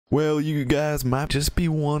Well, you guys might just be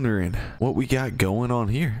wondering what we got going on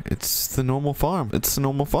here. It's the normal farm. It's the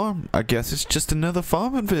normal farm. I guess it's just another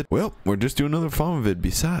farming vid. Well, we're just doing another farming vid.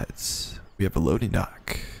 Besides, we have a loading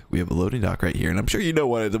dock. We have a loading dock right here, and I'm sure you know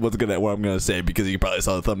what I'm gonna say because you probably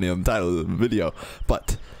saw the thumbnail and the title of the video.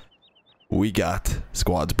 But we got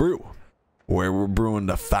Squad's Brew, where we're brewing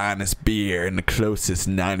the finest beer in the closest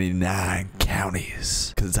 99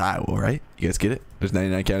 counties. Cause it's Iowa, right? You guys get it? There's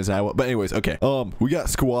 99 counties in Iowa. But anyways, okay. We got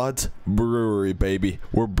Squad's Brewery, baby.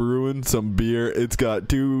 We're brewing some beer. It's got,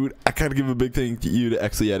 dude, I gotta give a big thank you to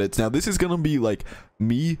Exley Edits. Now, this is gonna be like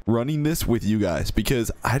me running this with you guys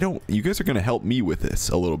because you guys are gonna help me with this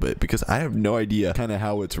a little bit because I have no idea kind of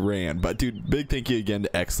how it's ran. But dude, big thank you again to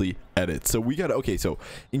Exley Edits. So we got, okay, so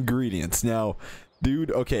ingredients. Now,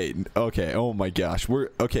 dude, okay, oh my gosh,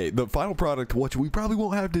 the final product, which we probably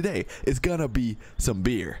won't have today, is gonna be some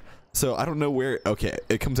beer. So I don't know where, okay,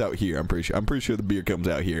 it comes out here, I'm pretty sure the beer comes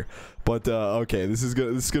out here. But okay, this is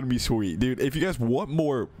gonna be sweet, dude. If you guys want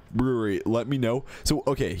more brewery, let me know. So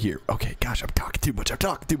okay, here, okay, gosh, I'm talking too much. I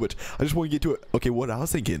just want to get to it. Okay, what I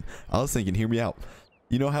was thinking, hear me out.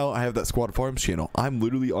 You know how I have that Squad Farms channel? I'm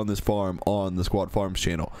literally on this farm on the Squad Farms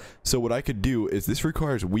channel. So what I could do is, this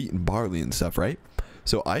requires wheat and barley and stuff, right?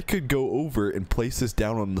 So I could go over and place this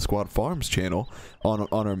down on the Squad Farms channel on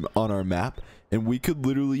our map, and we could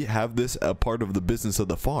literally have this a part of the business of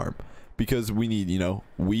the farm because we need, you know,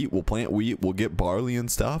 wheat. We'll plant wheat, we'll get barley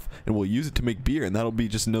and stuff, and we'll use it to make beer, and that'll be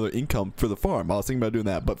just another income for the farm. I was thinking about doing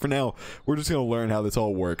that, but for now, we're just gonna learn how this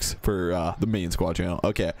all works for the main Squad channel.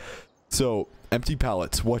 Okay, so empty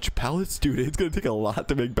pallets. Watch pallets, dude. It's gonna take a lot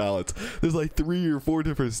to make pallets. There's like 3 or 4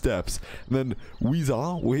 different steps. And then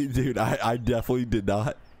Weezon. Wait, dude, I definitely did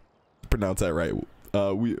not pronounce that right.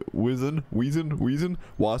 Weezon,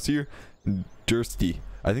 Wasier, Dursty.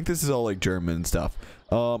 I think this is all like German and stuff.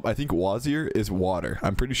 I think Wasier is water.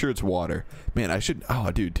 I'm pretty sure it's water. Man, I should.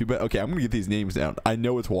 Oh, dude, too bad. Okay, I'm gonna get these names down. I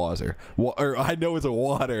know it's Waser. I know it's a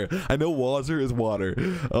water. I know Waser is water.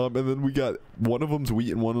 And then we got one of them's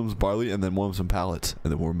wheat and one of them's barley, and then one of them's pallets.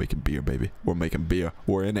 And then we're making beer, baby. We're making beer.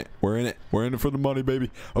 We're in it. We're in it. We're in it for the money,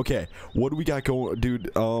 baby. Okay, what do we got going,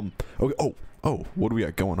 dude? Okay. Oh, what do we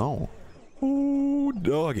got going on? Oh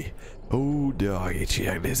doggy,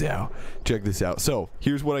 check this out. So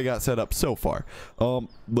here's what I got set up so far.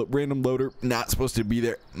 Look, random loader not supposed to be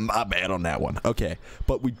there, my bad on that one. Okay,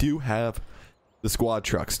 but we do have the squad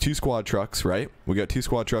trucks, 2 squad trucks, right? We got 2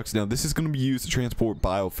 squad trucks. Now this is going to be used to transport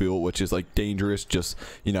biofuel, which is like dangerous, just,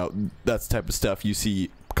 you know, that's the type of stuff you see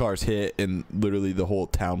cars hit and literally the whole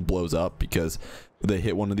town blows up because they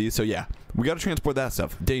hit one of these. So yeah, we got to transport that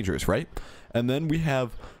stuff, dangerous, right? And then we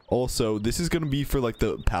have also, this is going to be for like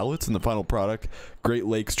the pallets and the final product, Great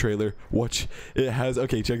Lakes trailer, which it has,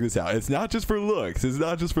 okay, check this out. It's not just for looks.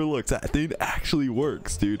 That thing actually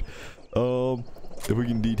works, dude. If we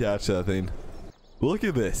can detach that thing. Look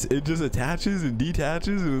at this. It just attaches and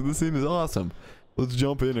detaches, and this thing is awesome. Let's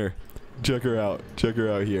jump in her. Check her out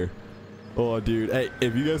here. Oh, dude. Hey,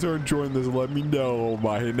 if you guys are enjoying this, let me know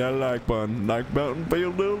by hitting that like button. Like button, feel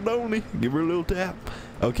a little donny. Give her a little tap.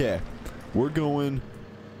 Okay. We're going.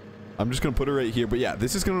 I'm just going to put it right here. But yeah,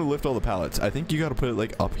 this is going to lift all the pallets. I think you got to put it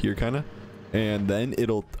like up here kind of. And then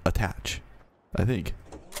it'll attach. I think.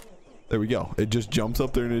 There we go. It just jumps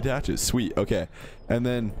up there and attaches. Sweet. Okay. And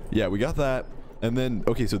then, yeah, we got that. And then,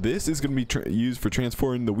 okay, so this is going to be used for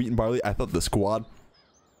transporting the wheat and barley. I thought the squad.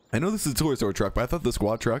 I know this is a toy store truck, but I thought the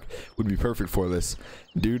squad truck would be perfect for this.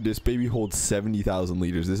 Dude, this baby holds 70,000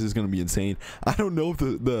 liters. This is going to be insane. I don't know if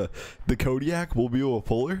the Kodiak will be able to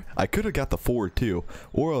pull her. I could have got the Ford too,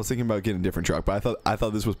 or I was thinking about getting a different truck, but I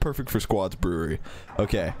thought this was perfect for Squad's Brewery.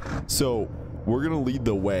 Okay, so we're going to lead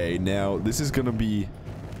the way. Now, this is going to be...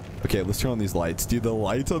 Okay, let's turn on these lights. Dude, the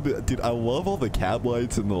lights on the... Dude, I love all the cab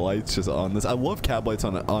lights and the lights just on this. I love cab lights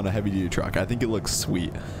on a heavy-duty truck. I think it looks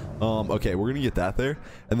sweet. Okay, we're going to get that there.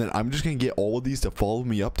 And then I'm just going to get all of these to follow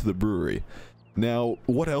me up to the brewery. Now,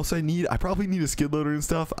 what else I need? I probably need a skid loader and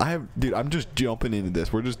stuff. Dude, I'm just jumping into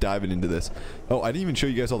this. We're just diving into this. Oh, I didn't even show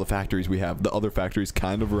you guys all the factories we have. The other factories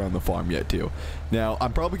kind of around the farm yet, too. Now,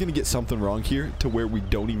 I'm probably going to get something wrong here to where we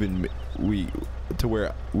don't even... To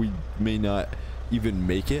where we may not... even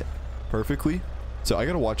make it perfectly, so I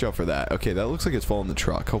gotta watch out for that. Okay, that looks like it's following the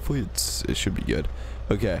truck. Hopefully it should be good.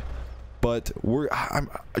 Okay, but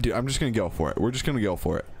dude, I'm just gonna go for it. We're just gonna go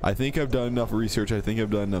for it. I think I've done enough research. I think I've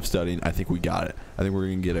done enough studying. I think we got it. I think we're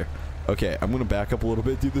gonna get her. Okay, I'm gonna back up a little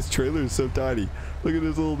bit. Dude, this trailer is so tiny. Look at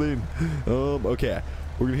this little thing. Okay,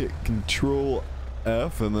 we're gonna hit Control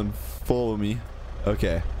F and then follow me.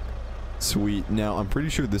 Okay, Sweet. Now I'm pretty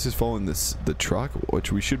sure this is following the truck,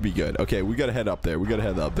 which we should be good. Okay, we gotta head up there. We gotta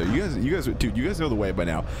head up there. You guys, dude, you guys know the way by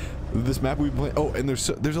now. This map we play. Oh, and there's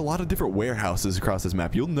a lot of different warehouses across this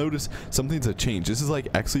map. You'll notice some things have changed. This is like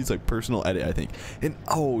actually it's like personal edit, I think. And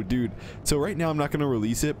oh, dude. So right now I'm not gonna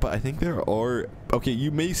release it, but I think there are. Okay,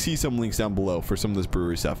 you may see some links down below for some of this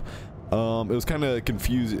brewery stuff. It was kind of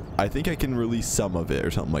confusing. I think I can release some of it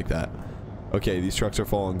or something like that. Okay, these trucks are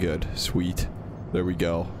falling good. Sweet. There we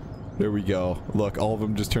go. There we go. Look, all of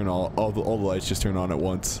them just turn on. All the lights just turn on at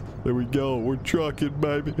once. There we go. We're trucking,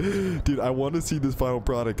 baby. Dude, I want to see this final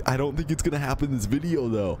product. I don't think it's going to happen in this video,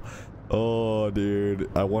 though. Oh, dude.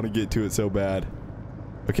 I want to get to it so bad.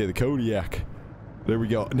 Okay, the Kodiak. There we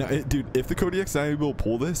go. Now, dude, if the Kodiak's not able to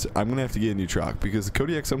pull this, I'm going to have to get a new truck. Because the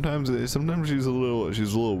Kodiak sometimes she's a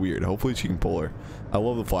little weird. Hopefully she can pull her. I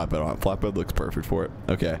love the flatbed on it. Flatbed looks perfect for it.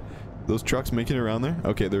 Okay. Those trucks making it around there?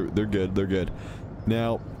 Okay, they're good. They're good.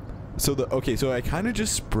 Now... So I kind of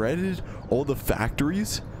just spreaded all the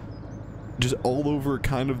factories just all over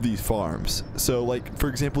kind of these farms. So like, for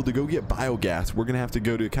example, to go get biogas, we're gonna have to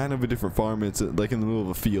go to kind of a different farm. It's like in the middle of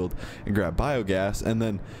a field and grab biogas. And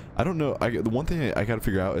then I don't know, the one thing I gotta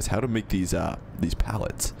figure out is how to make these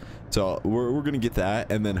pallets. So we're gonna get that,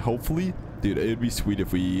 and then hopefully, dude, it'd be sweet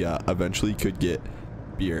if we eventually could get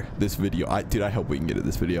beer this video. Dude, I hope we can get it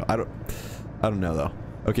this video. I don't know though.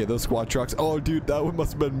 Okay, those squad trucks. Oh, dude, that one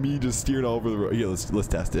must have been me just steering all over the road. Yeah, let's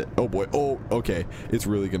test it. Oh boy. Oh, okay. It's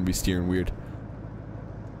really gonna be steering weird.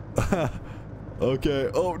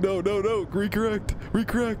 Okay. Oh no. Recorrect.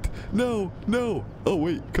 No. Oh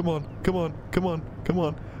wait. Come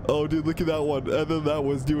on. Oh, dude, look at that one. And then that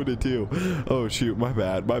was doing it too. Oh shoot. My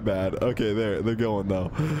bad. Okay, they're going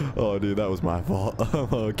though. Oh, dude, that was my fault.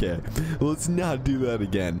 Okay. Let's not do that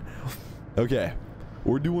again. Okay.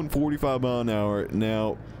 We're doing 45 miles an hour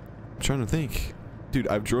now. I'm trying to think, dude.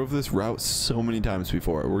 I've drove this route so many times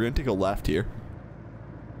before. We're gonna take a left here,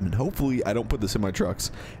 and hopefully I don't put the semi trucks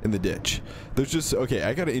in the ditch. There's just okay.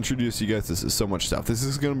 I gotta introduce you guys. This is so much stuff. This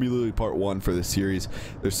is gonna be literally part 1 for this series.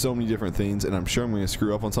 There's so many different things, and I'm sure I'm gonna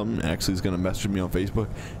screw up on something. Actually, he's gonna message me on Facebook.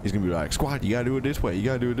 He's gonna be like, "Squad, you gotta do it this way. You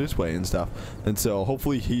gotta do it this way," and stuff. And so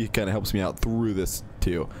hopefully he kind of helps me out through this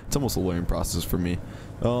too. It's almost a learning process for me.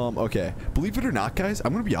 Okay. Believe it or not, guys,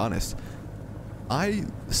 I'm gonna be honest. I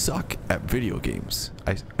suck at video games.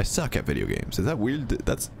 I suck at video games. Is that weird?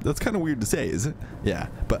 That's kind of weird to say, is it? Yeah.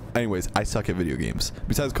 But anyways, I suck at video games.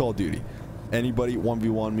 Besides Call of Duty. Anybody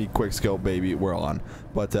 1v1 me, quick scope, baby, we're on.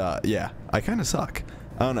 But yeah, I kind of suck.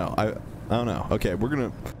 I don't know. I don't know. Okay, we're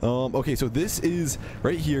gonna. Okay, so this is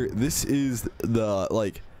right here. This is the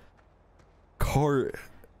like cartoon.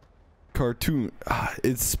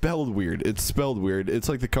 It's spelled weird. It's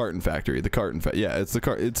like the carton factory. Yeah, it's the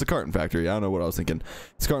carton factory. I don't know what I was thinking.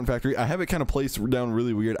 It's carton factory. I have it kind of placed down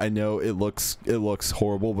really weird. I know it looks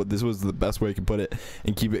horrible, but this was the best way I can put it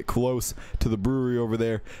and keep it close to the brewery over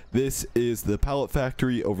there. This is the pallet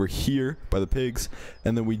factory over here by the pigs,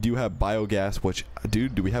 and then we do have biogas. Which,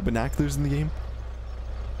 dude, do we have binoculars in the game?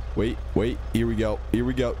 Wait. Here we go.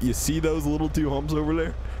 You see those little 2 humps over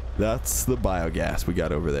there? That's the biogas we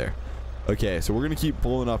got over there. Okay, so we're gonna keep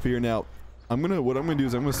pulling up here now. What I'm gonna do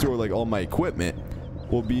is I'm gonna store like all my equipment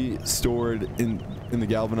will be stored in the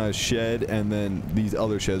galvanized shed, and then these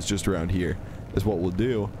other sheds just around here is what we'll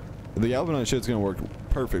do. The galvanized shed's gonna work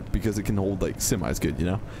perfect because it can hold like semis good, you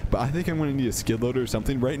know. But I think I'm gonna need a skid loader or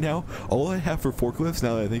something. Right now, all I have for forklifts,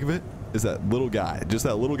 now that I think of it, is that little guy, just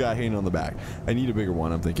that little guy hanging on the back. I need a bigger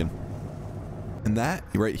one, I'm thinking. And that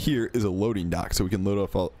right here is a loading dock, so we can load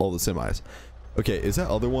up all the semis. Okay, is that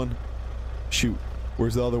other one? Shoot,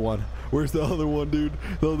 where's the other one? Dude?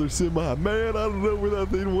 The other semi. Man, I don't know where that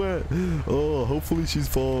thing went. Oh, hopefully she's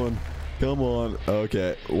falling. Come on.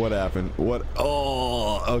 Okay, what happened?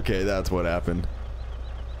 Oh, okay, that's what happened.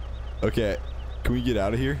 Okay, can we get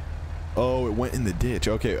out of here? Oh, it went in the ditch.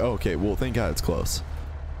 Okay, well, thank God it's close.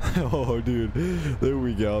 Oh, dude, there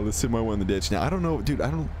we go. The semi went in the ditch. Now, I don't know, dude,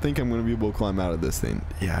 I don't think I'm going to be able to climb out of this thing.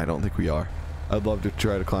 Yeah, I don't think we are. I'd love to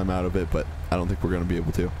try to climb out of it, but I don't think we're going to be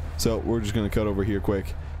able to. So we're just going to cut over here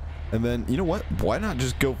quick. And then, you know what? Why not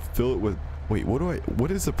just go fill it with... Wait,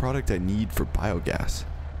 what is the product I need for biogas?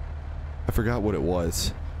 I forgot what it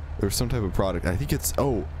was. There's some type of product. I think it's...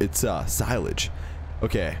 Oh, it's silage.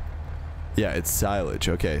 Okay. Yeah, it's silage.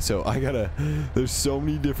 Okay, so I gotta... There's so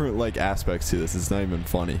many different, like, aspects to this. It's not even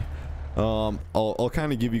funny. I'll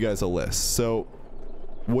kind of give you guys a list. So,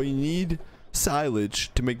 we need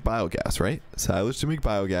silage to make biogas, right? Silage to make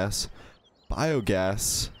biogas.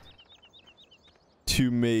 Biogas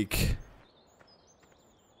to make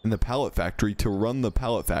in the pallet factory, to run the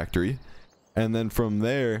pallet factory, and then from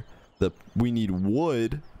there we need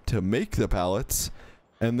wood to make the pallets.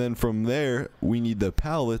 And then from there, we need the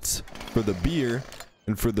pallets for the beer.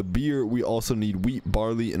 And for the beer, we also need wheat,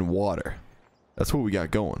 barley, and water. That's what we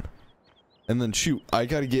got going. And then shoot, I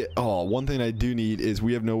gotta get, oh, one thing I do need is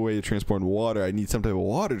we have no way of transporting water. I need some type of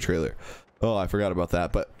water trailer. Oh, I forgot about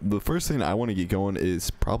that. But the first thing I want to get going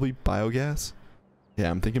is probably biogas. Yeah,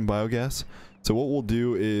 I'm thinking biogas. So what we'll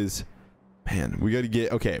do is, man, we got to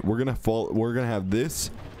get, okay, we're going to have this.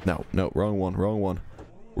 No, wrong one.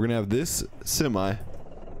 We're going to have this semi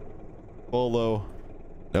follow.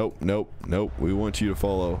 Nope. We want you to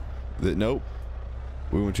follow. Nope.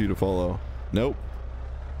 We want you to follow. Nope.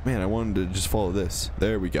 Man, I wanted to just follow this.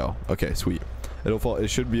 There we go. Okay, sweet. It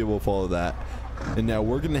should be able to follow that. And now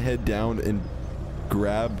we're going to head down and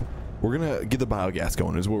grab, we're going to get the biogas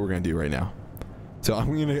going is what we're going to do right now. So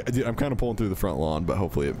I'm kind of pulling through the front lawn, but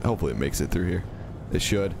hopefully it makes it through here. It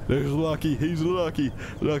should. There's Lucky. He's lucky.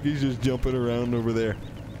 Lucky's just jumping around over there.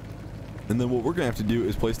 And then what we're going to have to do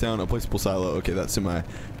is place down a placeable silo. Okay, that semi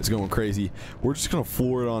is going crazy. We're just going to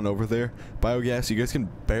floor it on over there. Biogas, you guys can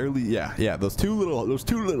barely, yeah, those two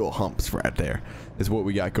little humps right there is what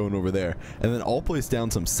we got going over there. And then I'll place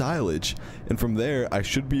down some silage. And from there, I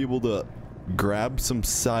should be able to grab some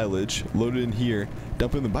silage, load it in here,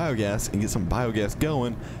 dump in the biogas, and get some biogas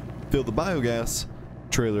going, fill the biogas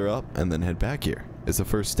trailer up, and then head back here. It's the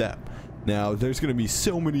first step. Now there's going to be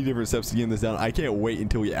so many different steps to getting this down. I can't wait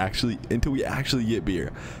until we actually get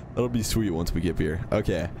beer. That'll be sweet once we get beer.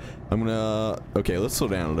 Okay, okay, let's slow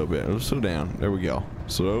down a little bit. Let's slow down. There we go.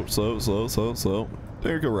 Slow.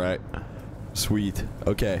 There you go. Right. Sweet.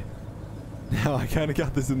 Okay. Now I kind of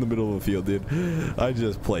got this in the middle of the field, dude. I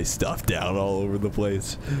just place stuff down all over the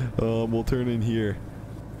place. We'll turn in here.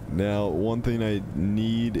 Now, one thing I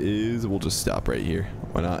need is, we'll just stop right here.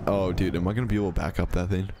 Why not? Oh, dude, am I going to be able to back up that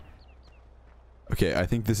thing? Okay, I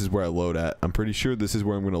think this is where I load at. I'm pretty sure this is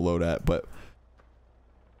where I'm going to load at, but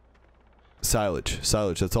silage,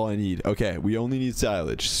 that's all I need. Okay, we only need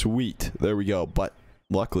silage. Sweet. There we go. But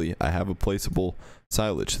luckily, I have a placeable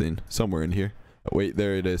silage thing somewhere in here. Oh, wait,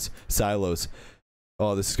 there it is. Silos.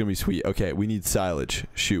 Oh, this is going to be sweet. Okay, we need silage.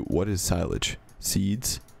 Shoot, what is silage?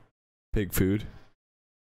 Seeds? Pig food?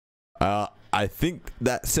 I think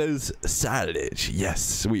that says silage. Yes,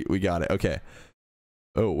 sweet, we got it. Okay.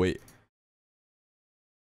 Oh, wait.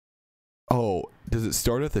 Oh, does it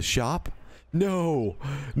start at the shop? No,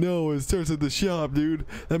 it starts at the shop, dude.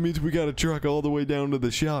 That means we got to truck all the way down to the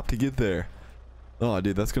shop to get there. Oh,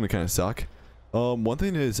 dude, that's going to kind of suck. One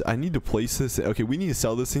thing is I need to place this. Okay, we need to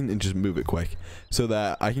sell this thing and just move it quick so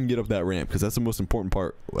that I can get up that ramp, because that's the most important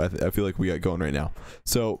part I feel like we got going right now.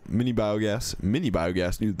 So mini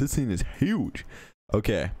biogas, dude, this thing is huge.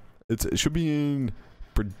 Okay, it should be in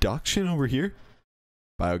production over here.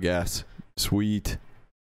 Biogas, sweet.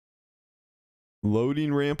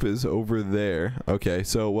 Loading ramp is over there. Okay,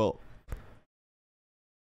 so well,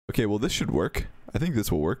 this should work. I think this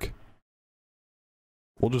will work.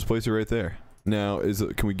 We'll just place it right there. Now,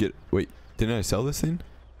 can we get, wait, didn't I sell this thing?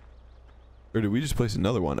 Or did we just place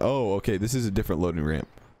another one? Oh, okay, this is a different loading ramp.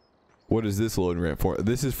 What is this loading ramp for?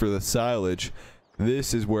 This is for the silage.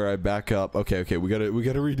 This is where I back up. Okay, we gotta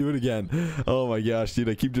redo it again. Oh my gosh, dude,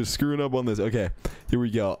 I keep just screwing up on this. Okay, here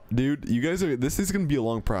we go. Dude, you guys are, this is gonna be a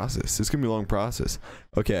long process.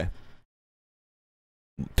 Okay.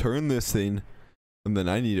 Turn this thing, and then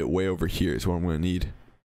I need it way over here is what I'm gonna need.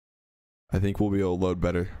 I think we'll be able to load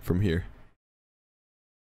better from here.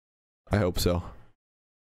 I hope so.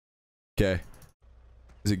 Okay.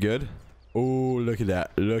 Is it good? Oh, look at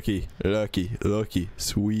that. Lucky.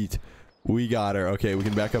 Sweet. We got her. Okay, we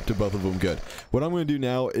can back up to both of them. Good. What I'm going to do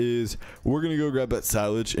now is we're going to go grab that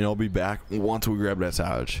silage, and I'll be back once we grab that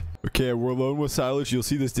silage. Okay, we're loading with silage. You'll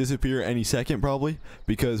see this disappear any second probably,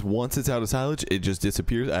 because once it's out of silage, it just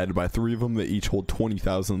disappears. I had to buy 3 of them that each hold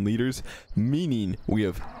 20,000 liters, meaning we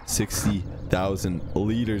have 60,000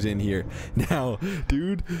 liters in here. Now,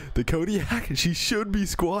 dude, the Kodiak, she should be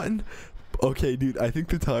squatting. Okay, dude, I think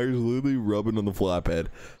the tire's literally rubbing on the flatbed.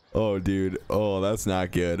 Oh, dude. Oh, that's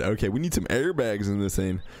not good. Okay, we need some airbags in this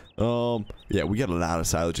thing. Yeah, we got a lot of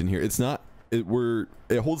silage in here. It's not, it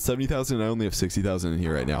holds 70,000 and I only have 60,000 in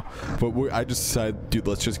here right now. But I just decided, dude,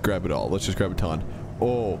 let's just grab it all. Let's just grab a ton.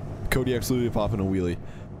 Oh, Kodiak's literally popping a wheelie.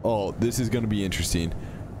 Oh, this is going to be interesting.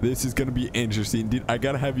 Dude, I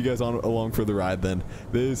gotta have you guys along for the ride then.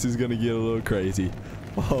 This is gonna get a little crazy.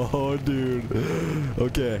 Oh, dude.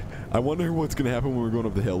 Okay, I wonder what's gonna happen when we're going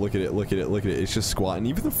up the hill. Look at it. It's just squatting.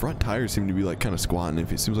 Even the front tires seem to be like kind of squatting.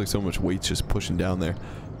 If it seems like so much weight's just pushing down there.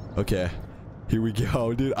 Okay, here we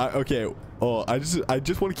go, dude. Okay. Oh, I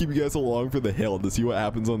just want to keep you guys along for the hill to see what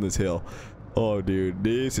happens on this hill. Oh, dude,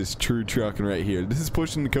 this is true trucking right here. This is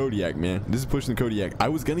pushing the Kodiak, man. This is pushing the Kodiak. I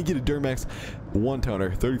was gonna get a Duramax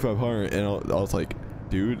 1-tonner, 3500, and I was like,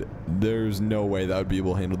 dude, there's no way that I would be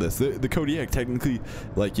able to handle this. The Kodiak, technically,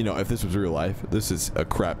 like, you know, if this was real life, this is a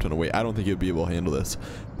crap ton of weight. I don't think it would be able to handle this,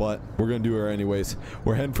 but we're gonna do it anyways.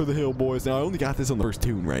 We're heading for the hill, boys. Now, I only got this on the first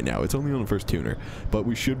tune right now. It's only on the first tuner, but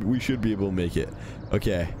we should be able to make it.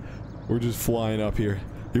 Okay, we're just flying up here.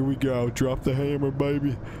 Here we go. Drop the hammer,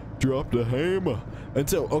 baby. Drop the hammer. And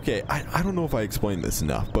so, okay, I don't know if I explained this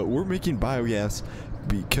enough, but we're making biogas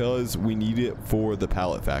because we need it for the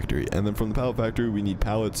pallet factory, and then from the pallet factory we need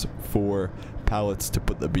pallets to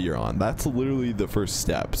put the beer on. That's literally the first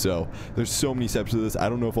step. So there's so many steps to this. I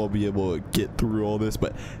don't know if I'll be able to get through all this,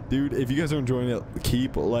 but dude, if you guys are enjoying it,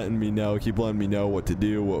 keep letting me know what to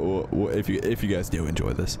do, if you guys do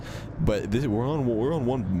enjoy this. But we're on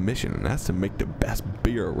one mission, and that's to make the best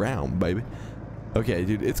beer around, baby. Okay,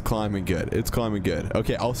 dude, it's climbing good. It's climbing good.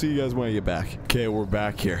 Okay, I'll see you guys when I get back. Okay, we're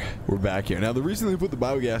back here. We're back here. Now, the reason they put the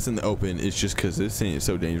biogas in the open is just because this thing is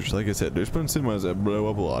so dangerous. Like I said, there's been semis that blow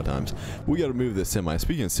up a lot of times. We got to move this semi.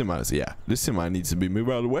 Speaking of semis, yeah, this semi needs to be moved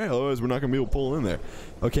out of the way. Otherwise, we're not going to be able to pull in there.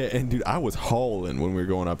 Okay, and dude, I was hauling when we were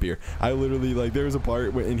going up here. I literally, like, there was a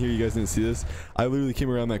part in here, you guys didn't see this. I literally came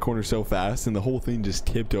around that corner so fast, and the whole thing just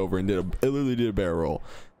tipped over and it literally did a barrel roll.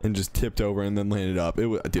 And just tipped over and then landed up. It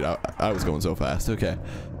was, dude, I was going so fast. Okay,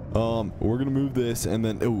 we're gonna move this, and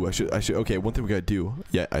then I should. Okay, one thing we gotta do.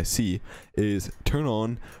 Yeah, I see, is turn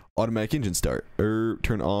on automatic engine start, or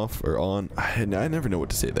turn off or on. I never know what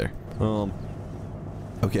to say there.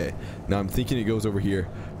 Okay, now I'm thinking it goes over here.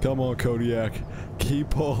 Come on, Kodiak, keep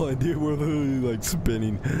pulling, dude. We're literally like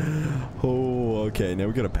spinning. Oh, okay. Now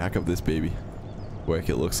we gotta back up this baby. Quick,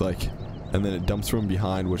 it looks like. And then it dumps from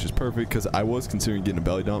behind, which is perfect because I was considering getting a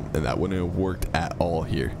belly dump, and that wouldn't have worked at all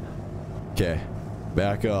here. Okay,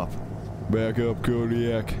 back up,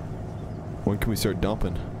 Kodiak. When can we start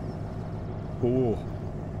dumping? Oh,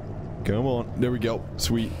 come on, there we go,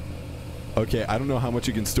 sweet. Okay, I don't know how much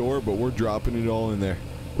you can store, but we're dropping it all in there.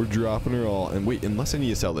 We're dropping it all. And wait, unless I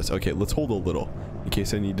need to sell this. Okay, let's hold a little in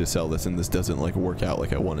case I need to sell this and this doesn't like work out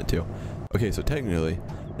like I want it to. Okay, so technically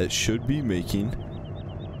it should be making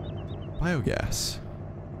biogas,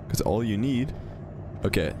 because all you need.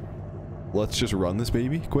 Okay, let's just run this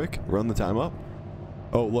baby quick. Run the time up.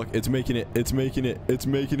 Oh, look, it's making it. It's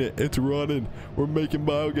running. We're making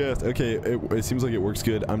biogas. Okay, it seems like it works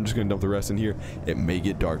good. I'm just gonna dump the rest in here. It may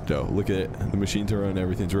get dark though. Look at it. The machines are run.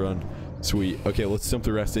 Everything's run. Sweet. Okay, let's dump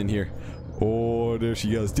the rest in here. Oh, there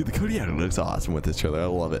she goes. Dude, the Kodiak looks awesome with this trailer. I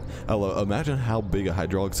love it. I love it. Imagine how big a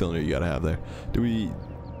hydraulic cylinder you gotta have there. Do we?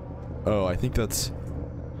 Oh, I think that's.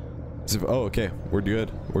 Oh, okay, we're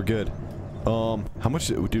good. We're good. How much,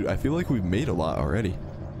 dude? I feel like we've made a lot already.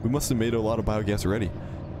 We must have made a lot of biogas already.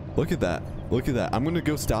 Look at that. Look at that. I'm gonna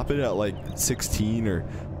go stop it at like 16, or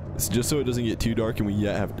just so it doesn't get too dark and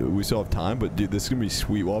we still have time. But dude, this is gonna be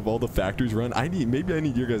sweet. We'll have all the factories run. Maybe I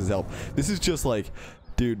need your guys' help. This is just like,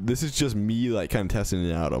 dude, this is just me like kind of testing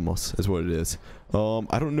it out almost is what it is.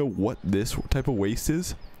 I don't know what this type of waste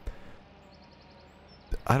is.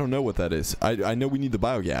 I don't know what that is. I know we need the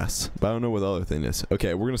biogas, but I don't know what the other thing is.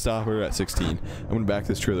 Okay, we're gonna stop her at 16. I'm gonna back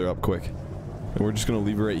this trailer up quick, and we're just gonna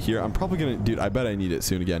leave it right here. I'm probably gonna, dude, I bet I need it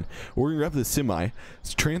soon again. We're gonna grab the semi,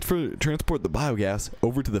 transport the biogas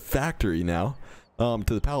over to the factory now, to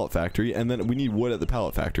the pallet factory, and then we need wood at the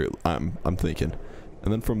pallet factory. I'm thinking,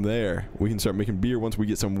 and then from there we can start making beer once we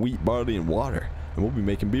get some wheat, barley, and water, and we'll be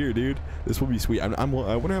making beer, dude. This will be sweet. I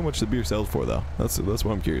wonder how much the beer sells for though. That's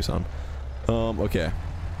what I'm curious on. Okay.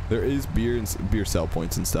 There is beer and beer sell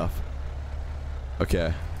points and stuff.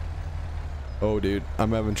 Okay. Oh, dude,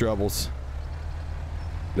 I'm having troubles.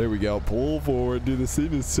 There we go. Pull forward, dude. This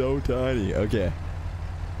thing is so tiny. Okay.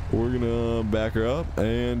 We're gonna back her up,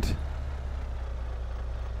 and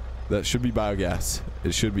that should be biogas.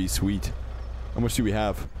 It should be sweet. How much do we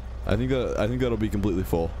have? I think that'll be completely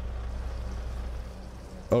full.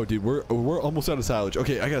 Oh, dude, we're almost out of silage.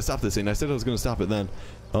 Okay, I gotta stop this thing. I said I was gonna stop it then.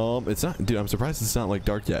 It's not, dude. I'm surprised it's not like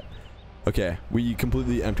dark yet. Okay, we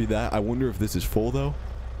completely emptied that. I wonder if this is full though.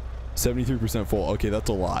 73% full. Okay, that's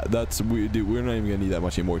a lot. Dude, we're not even gonna need that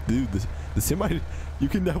much anymore. Dude, the semi, you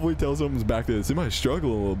can definitely tell someone's back there. The semi's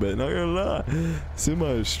struggling a little bit. Not gonna lie, semi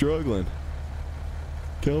is struggling.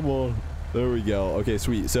 Come on, there we go. Okay,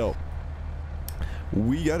 sweet. So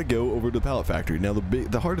we gotta go over to the pallet factory now.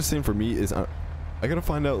 The hardest thing for me is I gotta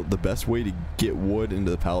find out the best way to get wood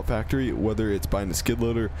into the pallet factory, whether it's buying a skid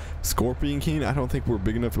loader, scorpion cane. I don't think we're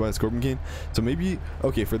big enough to buy a scorpion cane. So maybe,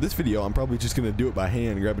 okay, for this video, I'm probably just gonna do it by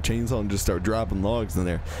hand, grab a chainsaw and just start dropping logs in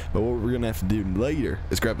there. But what we're gonna have to do later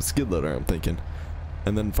is grab a skid loader, I'm thinking.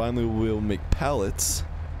 And then finally we'll make pallets.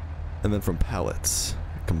 And then from pallets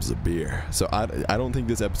comes the beer. So I don't think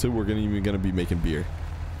this episode we're even gonna be making beer.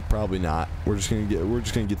 Probably not. We're just gonna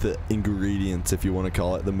get the ingredients, if you want to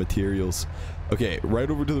call it, the materials. Okay, right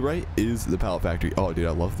over to the right is the Pallet Factory. Oh, dude,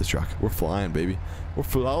 I love this truck. We're flying, baby. We're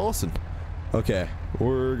flying. Okay,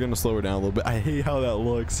 we're gonna slow her down a little bit. I hate how that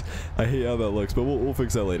looks. I hate how that looks, but we'll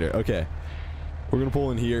fix that later. Okay, we're gonna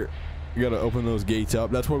pull in here. We gotta open those gates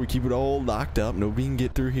up. That's why we keep it all locked up. Nobody can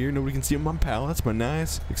get through here. Nobody can see my pallets, my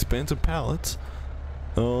nice, expensive pallets.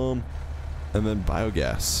 And then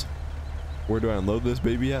biogas. Where do I unload this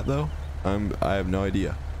baby at, though? I have no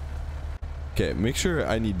idea. Okay, make sure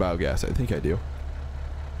I need biogas. I think I do.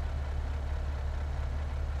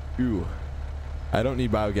 Ooh. I don't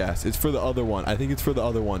need biogas. It's for the other one. I think it's for the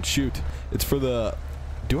other one. Shoot. It's for the...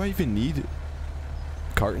 Do I even need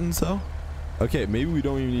cartons, though? Okay, maybe we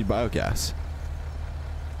don't even need biogas.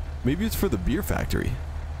 Maybe it's for the beer factory.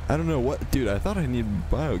 I don't know what... Dude, I thought I needed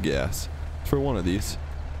biogas. It's for one of these.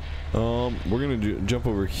 We're gonna jump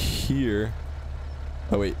over here.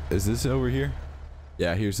 Oh wait, is this over here?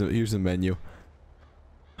 Yeah, here's the menu.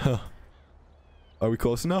 Huh. Are we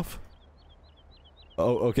close enough?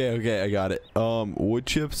 Oh, okay, I got it. Wood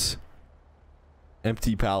chips.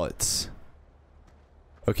 Empty pallets.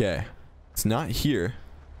 Okay. It's not here.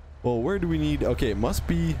 Well, where do we need... Okay, it must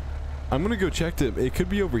be... I'm gonna go check to... It could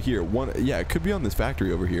be over here. Yeah, it could be on this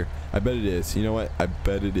factory over here. I bet it is. You know what? I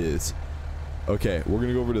bet it is. Okay, we're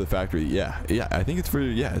gonna go over to the factory. Yeah, I think it's for...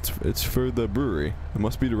 Yeah, it's for the brewery. It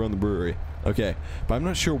must be to run the brewery. Okay, but I'm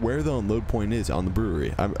not sure where the unload point is on the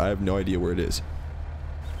brewery. I have no idea where it is.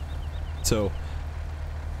 So...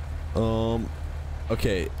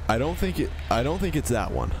 Okay, I don't think it's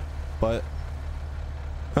that one, but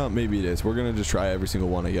maybe it is. We're gonna just try every single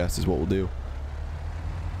one, I guess, is what we'll do.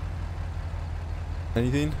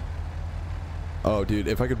 Anything? Oh, dude,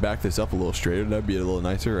 if I could back this up a little straighter, that'd be a little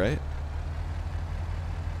nicer, right?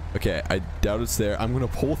 Okay, I doubt it's there. I'm gonna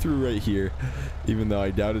pull through right here, even though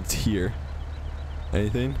I doubt it's here.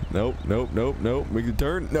 Anything? Nope. Make the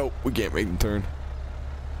turn? Nope, we can't make the turn.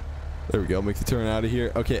 There we go. Make the turn out of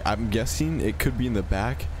here. Okay, I'm guessing it could be in the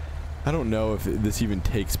back. I don't know if this even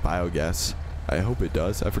takes biogas. I hope it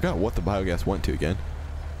does. I forgot what the biogas went to again.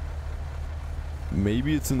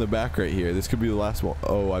 Maybe it's in the back right here. This could be the last one.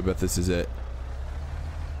 Oh, I bet this is it.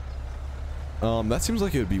 That seems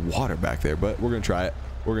like it would be water back there, but we're gonna try it.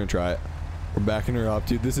 We're backing her up,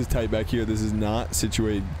 dude. This is tight back here. This is not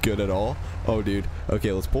situated good at all. Oh, dude.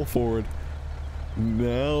 Okay, let's pull forward.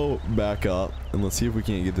 Now back up and let's see if we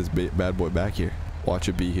can't get this bad boy back here. Watch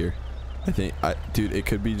it be here. Dude, it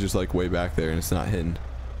could be just like way back there and it's not hidden.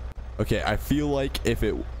 Okay, I feel like I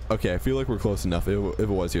feel like we're close enough if it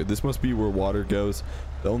was here. This must be where water goes.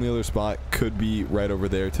 The only other spot could be right over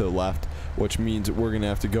there to the left, which means we're gonna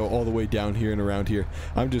have to go all the way down here and around here.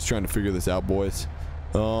 I'm just trying to figure this out, boys.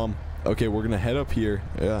 Okay, we're gonna head up here.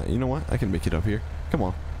 Yeah, you know what? I can make it up here. Come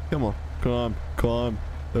on.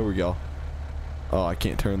 There we go. Oh, I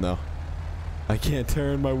can't turn though. I can't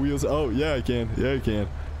turn my wheels. Oh, yeah, I can. Yeah, I can.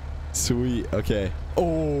 Sweet. Okay.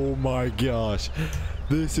 Oh my gosh.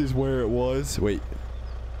 This is where it was. Wait.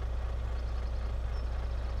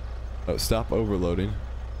 Oh, stop overloading.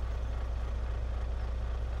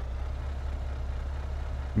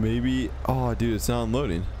 Maybe. Oh, dude, it's not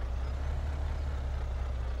unloading.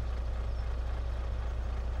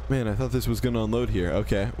 Man, I thought this was gonna unload here.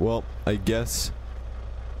 Okay, well, I guess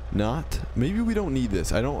not. Maybe we don't need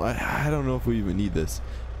this. I don't know if we even need this.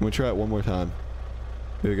 I'm gonna try it one more time.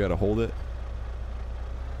 Maybe I gotta hold it.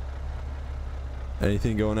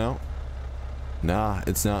 Anything going out? Nah,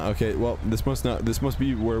 it's not. Okay, well, this must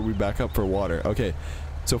be where we back up for water. Okay,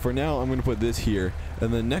 so for now I'm gonna put this here,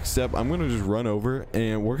 and the next step I'm gonna just run over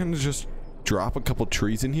and we're gonna just drop a couple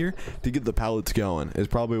trees in here to get the pallets going is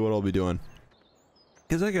probably what I'll be doing.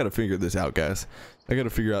 Because I gotta figure this out, guys. I gotta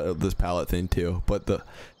figure out this pallet thing too. But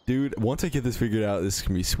dude, once I get this figured out, this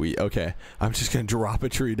can be sweet. Okay, I'm just gonna drop a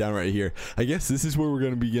tree down right here. I guess this is where we're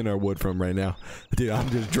gonna be getting our wood from right now. Dude, I'm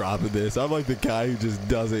just dropping this. I'm like the guy who just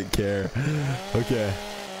doesn't care. Okay,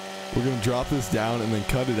 we're gonna drop this down and then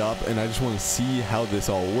cut it up, and I just want to see how this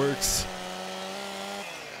all works.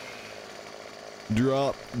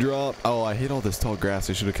 Drop. Oh, I hate all this tall grass.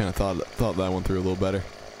 I should have kind of thought that one through a little better.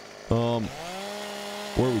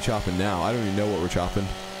 Where are we chopping now? I don't even know what we're chopping.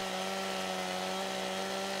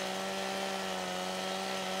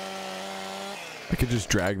 I could just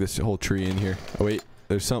drag this whole tree in here. Oh wait,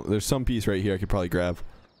 there's some piece right here I could probably grab.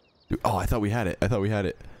 Dude, oh, I thought we had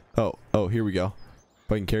it. Oh, here we go.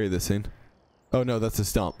 If I can carry this in. Oh no, that's a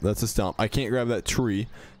stump. I can't grab that tree.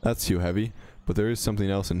 That's too heavy. But there is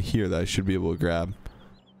something else in here that I should be able to grab.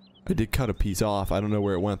 I did cut a piece off. I don't know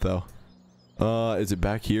where it went though. Is it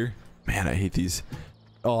back here? Man, I hate these.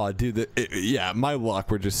 Oh, dude, yeah, my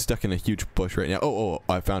luck. We're just stuck in a huge bush right now. Oh,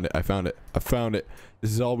 I found it. I found it. I found it.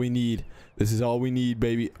 This is all we need. This is all we need,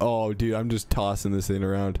 baby. Oh, dude, I'm just tossing this thing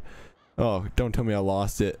around. Oh, don't tell me I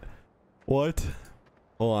lost it. What?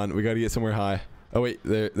 Hold on, we gotta get somewhere high. Oh wait,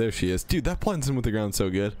 there she is. Dude, that blends in with the ground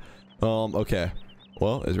so good. Okay.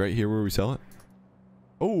 Well, is right here where we sell it?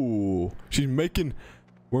 Oh,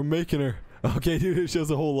 we're making her. Okay, dude, it shows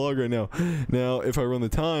the whole log right now. Now, if I run the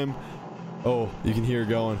time, oh, you can hear it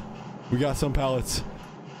going. We got some pallets.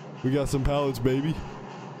 We got some pallets, baby.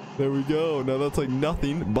 There we go. Now that's like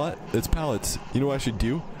nothing, but it's pallets. You know what I should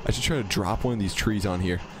do? I should try to drop one of these trees on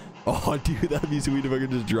here. Oh, dude, that'd be sweet if I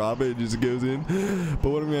could just drop it. It just goes in. But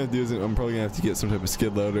what I'm going to have to do is I'm probably going to have to get some type of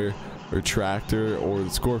skid loader or tractor or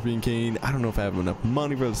the scorpion cane. I don't know if I have enough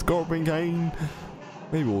money for the scorpion cane.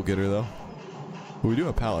 Maybe we'll get her, though. But we do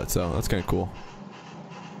have pallets, so that's kind of cool.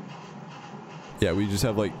 Yeah, we just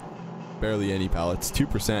have, like, barely any pallets.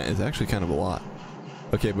 2% is actually kind of a lot.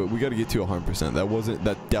 Okay, but we got to get to 100%.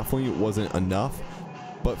 That definitely wasn't enough.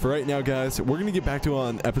 But for right now, guys, we're going to get back to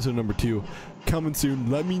on episode number 2. Coming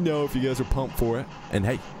soon. Let me know if you guys are pumped for it. And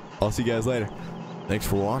hey, I'll see you guys later. Thanks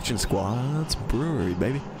for watching, Squad's Brewery,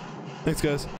 baby. Thanks, guys.